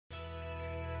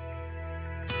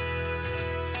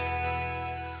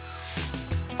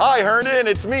Hi Herndon,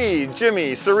 it's me,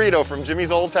 Jimmy Cerrito from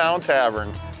Jimmy's Old Town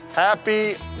Tavern.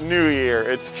 Happy New Year,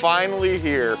 it's finally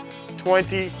here,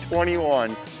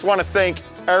 2021. Just want to thank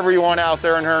everyone out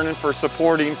there in Herndon for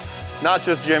supporting not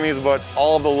just Jimmy's, but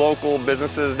all of the local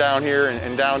businesses down here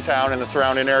in downtown and the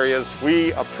surrounding areas.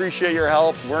 We appreciate your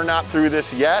help. We're not through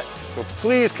this yet, so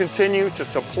please continue to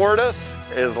support us.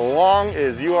 As long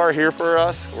as you are here for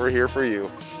us, we're here for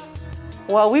you.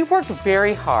 Well, we've worked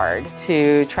very hard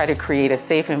to try to create a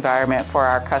safe environment for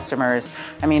our customers.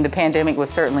 I mean, the pandemic was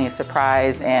certainly a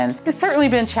surprise, and it's certainly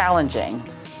been challenging.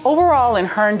 Overall in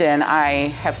Herndon, I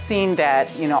have seen that,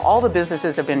 all the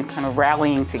businesses have been kind of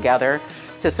rallying together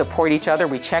to support each other.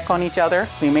 We check on each other.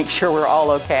 We make sure we're all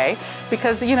okay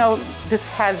because, this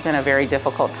has been a very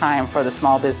difficult time for the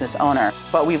small business owner.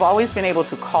 But we've always been able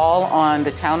to call on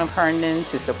the Town of Herndon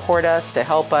to support us, to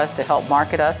help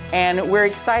market us. And we're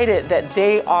excited that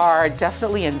they are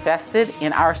definitely invested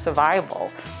in our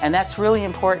survival. And that's really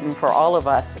important for all of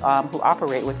us who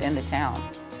operate within the town.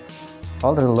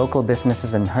 All the local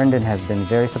businesses in Herndon has been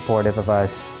very supportive of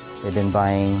us. They've been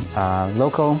buying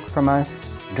local from us.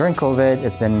 During COVID,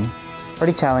 it's been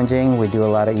pretty challenging. We do a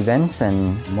lot of events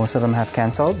and most of them have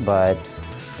canceled, but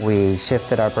we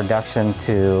shifted our production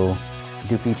to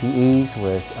do PPEs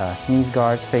with sneeze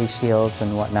guards, face shields,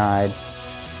 and whatnot.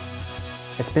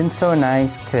 It's been so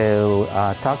nice to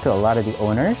talk to a lot of the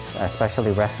owners,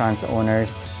 especially restaurants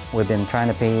owners. We've been trying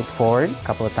to pay it forward a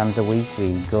couple of times a week.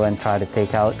 We go and try to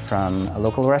take out from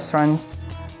local restaurants.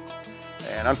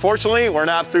 And unfortunately, we're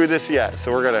not through this yet,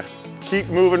 so we're gonna keep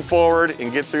moving forward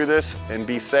and get through this and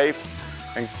be safe.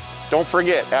 And don't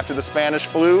forget, after the Spanish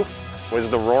flu was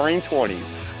the Roaring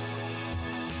 20s.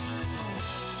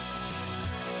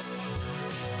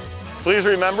 Please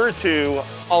remember to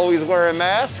always wear a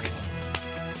mask,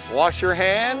 wash your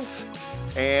hands,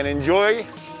 and enjoy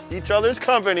each other's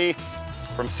company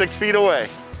from 6 feet away.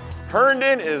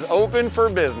 Herndon is open for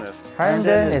business.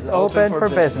 Herndon is open for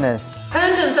business.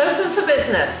 Herndon's open for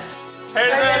business.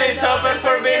 Herndon is open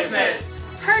for business.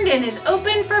 Herndon is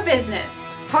open for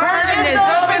business. Herndon is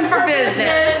open for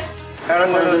business.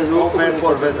 Herndon is open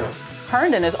for business.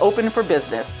 Herndon is open for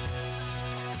business.